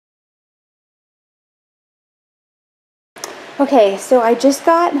Okay, so I just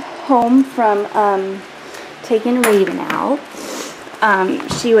got home from taking Raven out.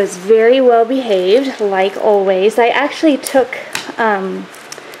 She was very well behaved, like always. I actually took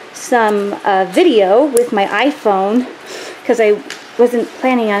some video with my iPhone because I wasn't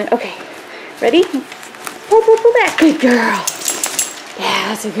planning on it. Okay, ready? Pull back. Good girl. Yeah,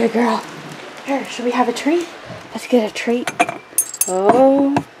 that's a good girl. Here, should we have a treat? Let's get a treat.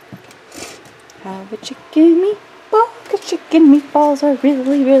 Oh, have a chicken meatball, because chicken meatballs are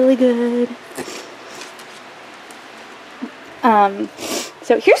really, really good.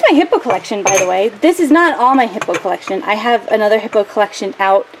 So here's my hippo collection, by the way. This is not all my hippo collection. I have another hippo collection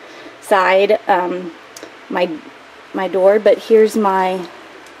outside my door, but here's my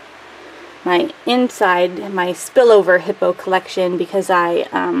inside, my spillover hippo collection, because I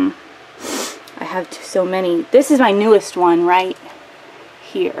have so many. This is my newest one right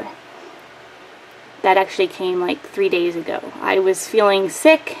here. That actually came like 3 days ago. I was feeling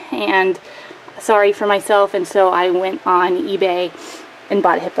sick and sorry for myself, and so I went on eBay and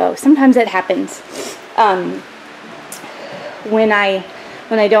bought a hippo. Sometimes that happens. When I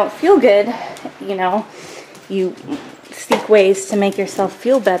don't feel good, you know, you seek ways to make yourself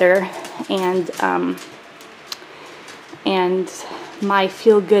feel better, and my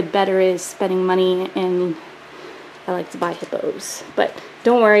feel good better is spending money, and I like to buy hippos. But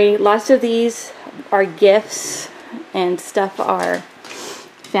don't worry, lots of these are gifts and stuff are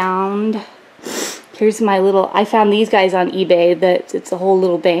found. Here's my little, I found these guys on eBay, that it's a whole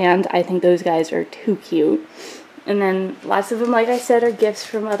little band. I think those guys are too cute. And then lots of them, like I said, are gifts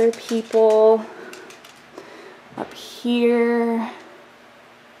from other people. Up here,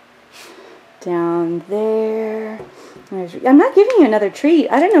 down there. I'm not giving you another treat.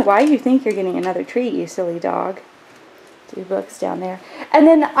 I don't know why you think you're getting another treat, you silly dog. 2 books down there. And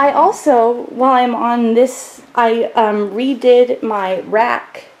then I also, while I'm on this, I redid my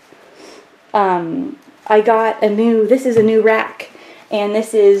rack. I got a new, this is a new rack, and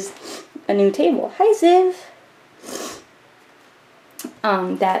this is a new table. Hi, Ziv.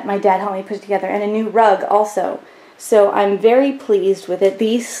 That my dad helped me put together, and a new rug also. So I'm very pleased with it.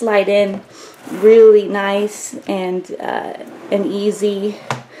 These slide in really nice and easy.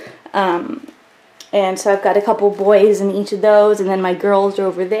 And so I've got a couple boys in each of those, and then my girls are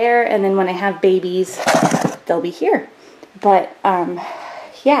over there, and then when I have babies, they'll be here. But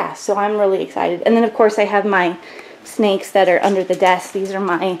yeah, so I'm really excited. And then of course I have my snakes that are under the desk. These are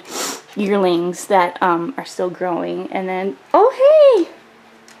my yearlings that are still growing. And then, oh hey,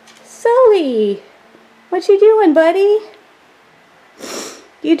 Sully, what you doing, buddy?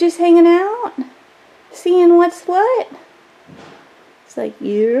 You just hanging out? Seeing what's what? It's like,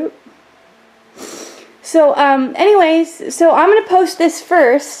 yep. So, anyways, so I'm going to post this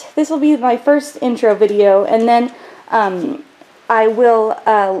first. This will be my first intro video, and then I will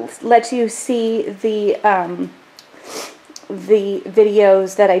let you see the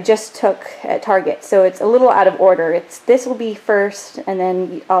videos that I just took at Target. So it's a little out of order. This will be first, and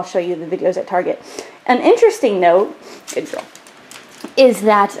then I'll show you the videos at Target. An interesting note, good girl, is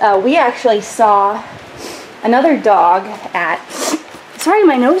that we actually saw another dog at, sorry,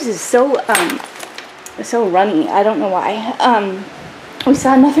 my nose is so runny, I don't know why. We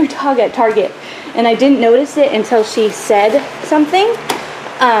saw another dog at Target, and I didn't notice it until she said something.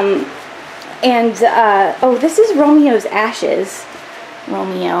 Oh, this is Romeo's ashes.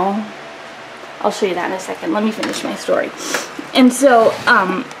 Romeo. I'll show you that in a second. Let me finish my story. And so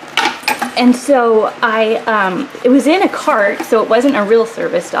it was in a cart, so it wasn't a real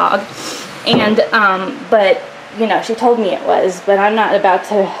service dog. And, but, you know, she told me it was, but I'm not about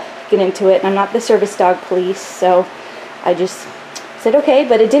to get into it. I'm not the service dog police, so I just said okay,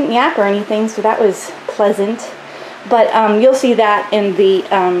 but it didn't yap or anything, so that was pleasant. But you'll see that in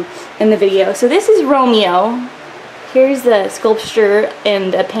the video. So this is Romeo. Here's the sculpture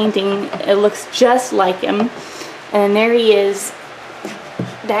and a painting. It looks just like him. And there he is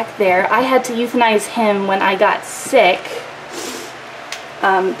back there. I had to euthanize him when I got sick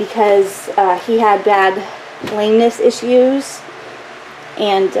because he had bad lameness issues,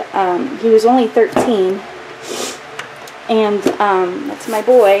 and he was only 13. And that's my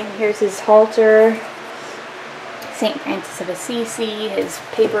boy. Here's his halter, St. Francis of Assisi, his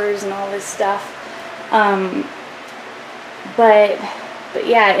papers and all this stuff. But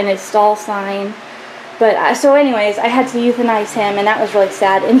yeah, and his stall sign. But so anyways, I had to euthanize him, and that was really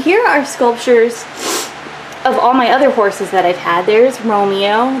sad. And here are sculptures of all my other horses that I've had. There's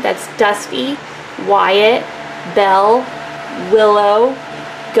Romeo, that's Dusty, Wyatt, Belle, Willow,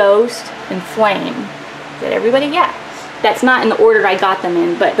 Ghost, and Flame. Did everybody? Yeah. that's not in the order I got them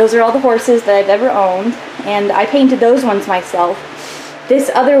in, but those are all the horses that I've ever owned, and I painted those ones myself. This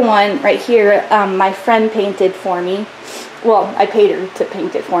other one right here, my friend painted for me. Well, I paid her to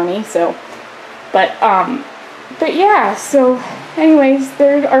paint it for me, so, but yeah, so anyways,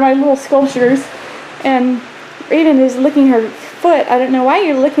 there are my little sculptures, and Raiden is licking her foot. I don't know why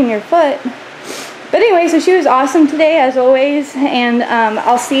you're licking your foot. But anyway, so she was awesome today, as always, and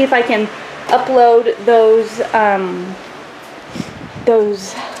I'll see if I can upload those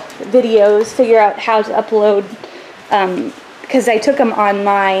videos, figure out how to upload, because I took them on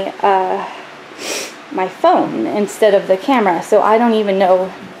my my phone instead of the camera, so I don't even know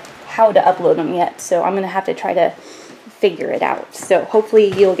how to upload them yet, so I'm going to have to try to figure it out. So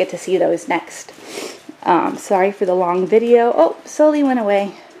hopefully you'll get to see those next. Sorry for the long video. Oh, Sully went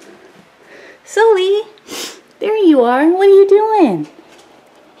away. Sully, there you are. What are you doing?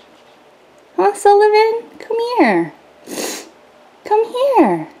 Huh, Sullivan? Come here. Come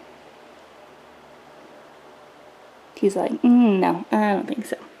here. He's like, no, I don't think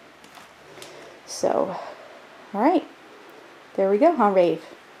so. So, alright. There we go, huh, Rave?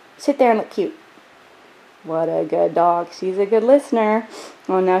 Sit there and look cute. What a good dog. She's a good listener.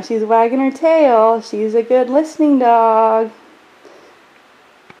 Oh, now she's wagging her tail. She's a good listening dog.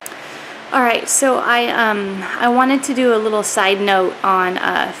 Alright, so I wanted to do a little side note on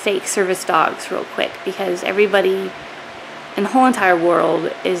fake service dogs real quick, because everybody in the whole entire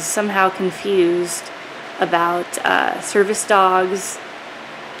world is somehow confused about service dogs,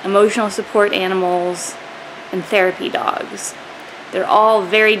 emotional support animals, and therapy dogs. They're all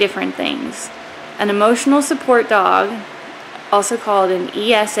very different things. An emotional support dog, also called an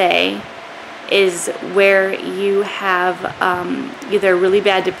ESA, is where you have either really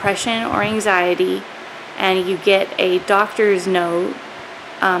bad depression or anxiety, and you get a doctor's note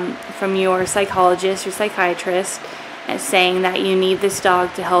from your psychologist or psychiatrist saying that you need this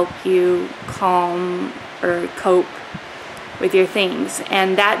dog to help you calm or cope with your things.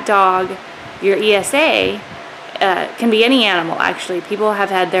 And that dog, your ESA, can be any animal actually. People have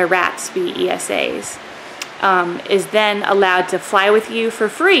had their rats be ESAs, is then allowed to fly with you for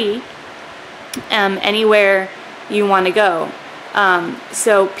free anywhere you want to go.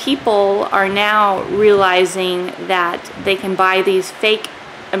 So people are now realizing that they can buy these fake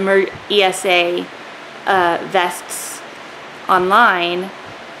ESA vests online,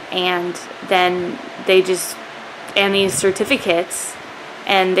 and then they just, and these certificates,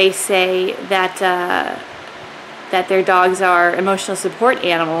 and they say that that their dogs are emotional support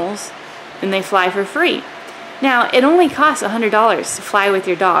animals, and they fly for free. Now, it only costs $100 to fly with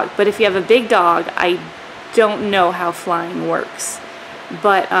your dog, but if you have a big dog, I don't know how flying works.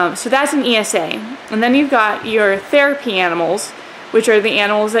 But, so that's an ESA. And then you've got your therapy animals, which are the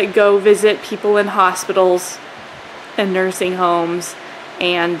animals that go visit people in hospitals and nursing homes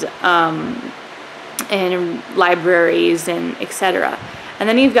and libraries and etc. And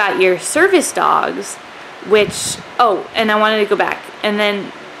then you've got your service dogs, which, oh, and I wanted to go back. And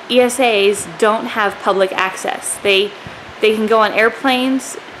then ESAs don't have public access. They can go on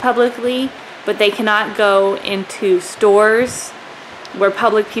airplanes publicly, but they cannot go into stores where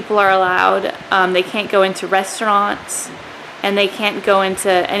public people are allowed. They can't go into restaurants, and they can't go into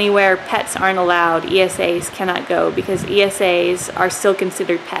anywhere pets aren't allowed. ESAs cannot go because ESAs are still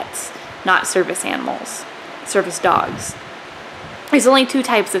considered pets, not service animals, service dogs. There's only two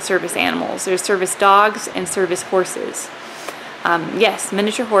types of service animals. There's service dogs and service horses. Yes,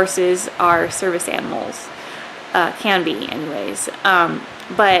 miniature horses are service animals. Can be anyways.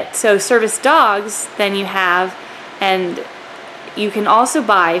 But so service dogs then you have, and you can also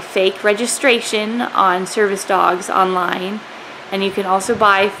buy fake registration on service dogs online, and you can also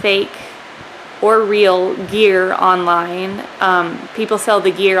buy fake or real gear online. People sell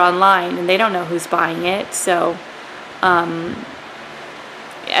the gear online and they don't know who's buying it, so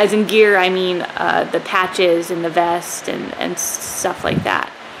as in gear, I mean the patches and the vest and stuff like that.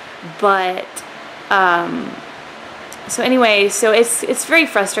 But so anyway, so it's very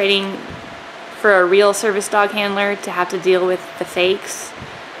frustrating for a real service dog handler to have to deal with the fakes.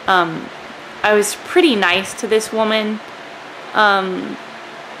 I was pretty nice to this woman.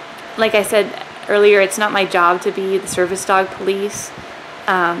 Like I said earlier, it's not my job to be the service dog police.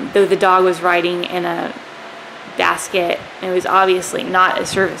 Though the dog was riding in a basket, it was obviously not a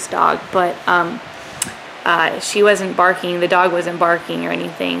service dog, but she wasn't barking, the dog wasn't barking or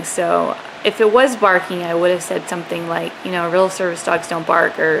anything. So if it was barking, I would have said something like, you know, real service dogs don't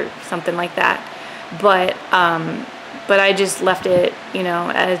bark or something like that. But I just left it, you know,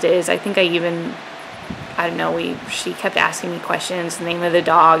 as is. I think I don't know, she kept asking me questions, the name of the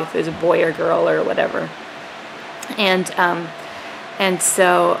dog, if it was a boy or girl or whatever. And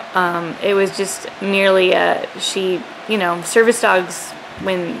so it was just merely service dogs,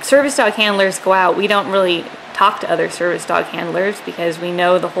 when service dog handlers go out, we don't really talk to other service dog handlers because we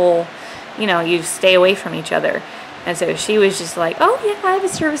know the whole, you stay away from each other. And so she was just like, oh yeah, I have a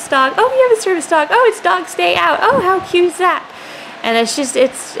service dog. Oh, you have a service dog. Oh, it's dog stay out. Oh, how cute is that? And it's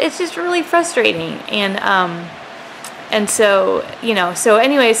just really frustrating. And so, so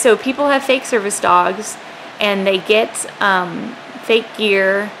anyway, so people have fake service dogs and they get fake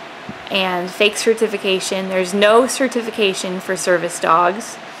gear and fake certification. There's no certification for service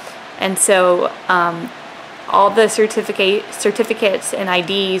dogs. And so all the certificates and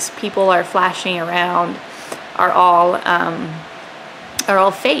IDs people are flashing around are all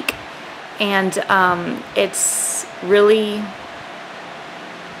fake. And it's really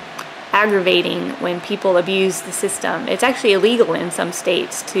aggravating when people abuse the system. It's actually illegal in some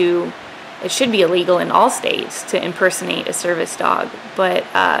states it should be illegal in all states to impersonate a service dog, but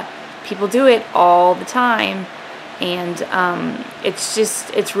people do it all the time, and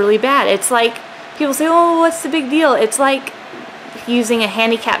it's really bad. It's like people say, oh, what's the big deal? It's like using a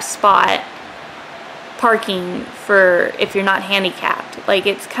handicap spot parking for if you're not handicapped. Like,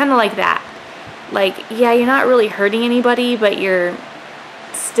 it's kind of like that. Like, yeah, you're not really hurting anybody, but you're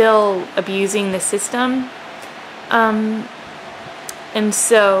still abusing the system. And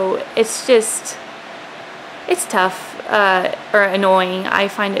so it's tough or annoying. I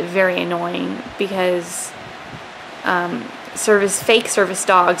find it very annoying because fake service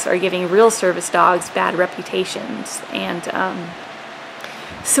dogs are giving real service dogs bad reputations. And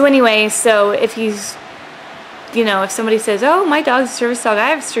so anyway, so if if somebody says, oh, my dog's a service dog, I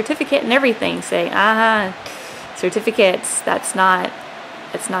have a certificate and everything, say, certificates, that's not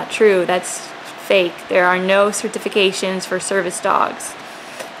true. That's fake. There are no certifications for service dogs.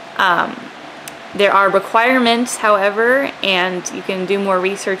 There are requirements, however, and you can do more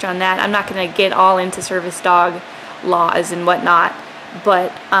research on that. I'm not going to get all into service dog laws and whatnot,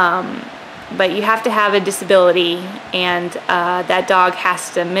 but you have to have a disability, and that dog has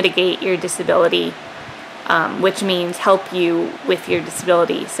to mitigate your disability, which means help you with your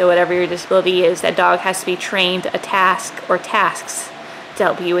disability. So whatever your disability is, that dog has to be trained a task or tasks to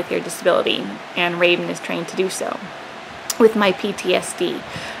help you with your disability, and Raven is trained to do so. With my PTSD,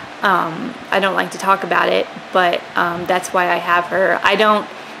 I don't like to talk about it, but that's why I have her. I don't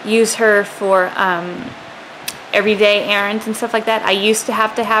use her for everyday errands and stuff like that. I used to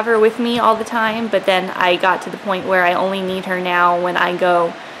have her with me all the time, but then I got to the point where I only need her now when I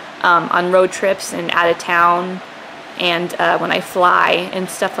go on road trips and out of town, and when I fly and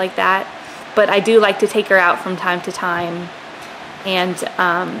stuff like that. But I do like to take her out from time to time and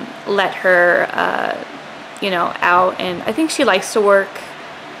let her out, and I think she likes to work,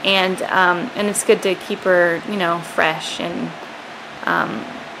 and it's good to keep her fresh, and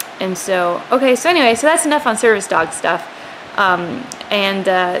so okay, so anyway, so that's enough on service dog stuff.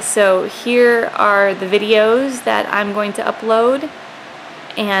 So here are the videos that I'm going to upload,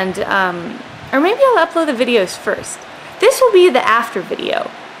 and or maybe I'll upload the videos first. This will be the after video.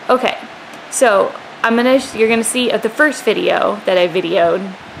 Okay, so you're gonna see the first video that I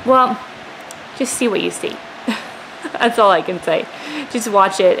videoed. Well, just see what you see. That's all I can say. Just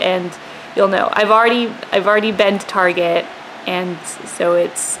watch it and you'll know. I've already been to Target, and so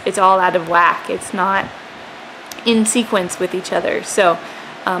it's all out of whack. It's not in sequence with each other. So,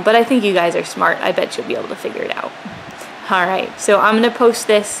 but I think you guys are smart. I bet you'll be able to figure it out. All right, so I'm gonna post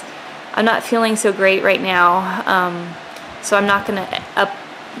this. I'm not feeling so great right now, so I'm not gonna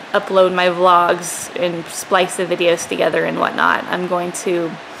upload my vlogs and splice the videos together and whatnot. I'm going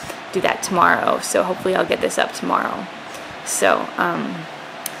to do that tomorrow, so hopefully I'll get this up tomorrow. So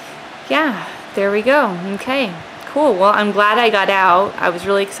yeah, there we go. Okay, cool. Well, I'm glad I got out. I was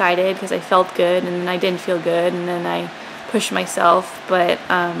really excited because I felt good, and then I didn't feel good, and then I pushed myself, but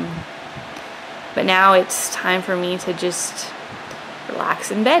now it's time for me to just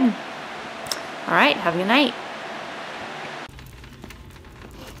relax in bed. All right, have a good night.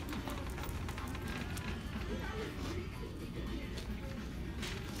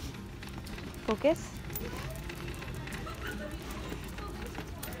 Focus.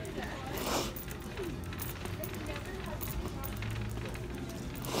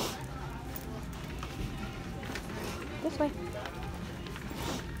 This way.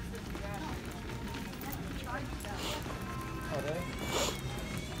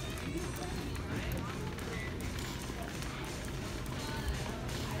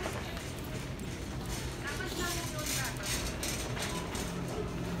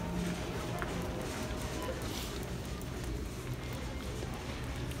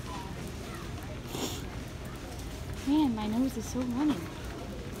 My nose is so running.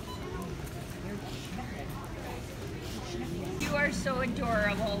 You are so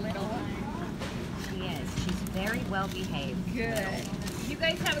adorable, little one. She is. She's very well behaved. Good. You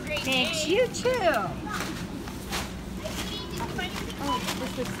guys have a great Thanks, day. you too. Oh,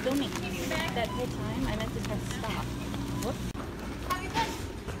 this was filming that whole time. I meant to press stop. Whoops.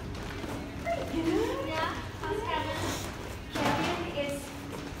 Kevin is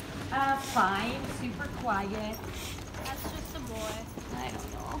fine, super quiet. That's just a boy. I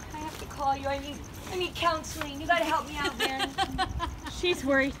don't know. I have to call you. I need counseling. You gotta help me out, Mary. She's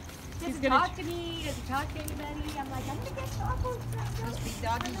worried. Doesn't talk to me. Doesn't talk to anybody. I'm like, I'm gonna get tacos. Must be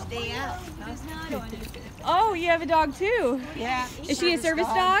doggy's day out. Does not on it. Oh, you have a dog too. Yeah. Is she a service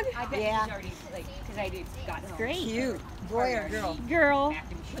dog? I bet Yeah. he's already because I did got home. Great. Cute. Boy or girl? Girl.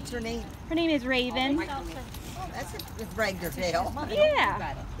 What's her name? Her name is Raven. That's a Bragderdale.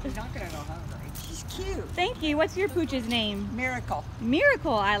 Yeah. He's not gonna go hungry. She's cute. Thank you. What's your pooch's name? Miracle.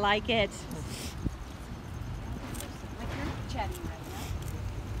 Miracle. I like it. Like you're chatting right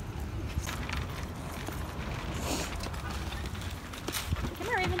Come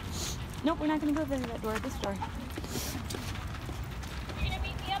here, Raven. Nope, we're not going to go over that door. This door. You gonna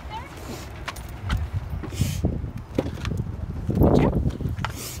meet me up there? Good job.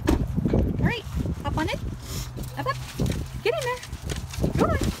 All right. Hop on it. Up, up. Get in there. Go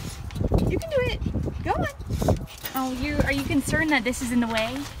on. You can do it. Go on. Oh, are you concerned that this is in the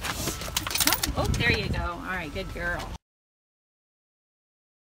way? Oh, there you go. All right, good girl.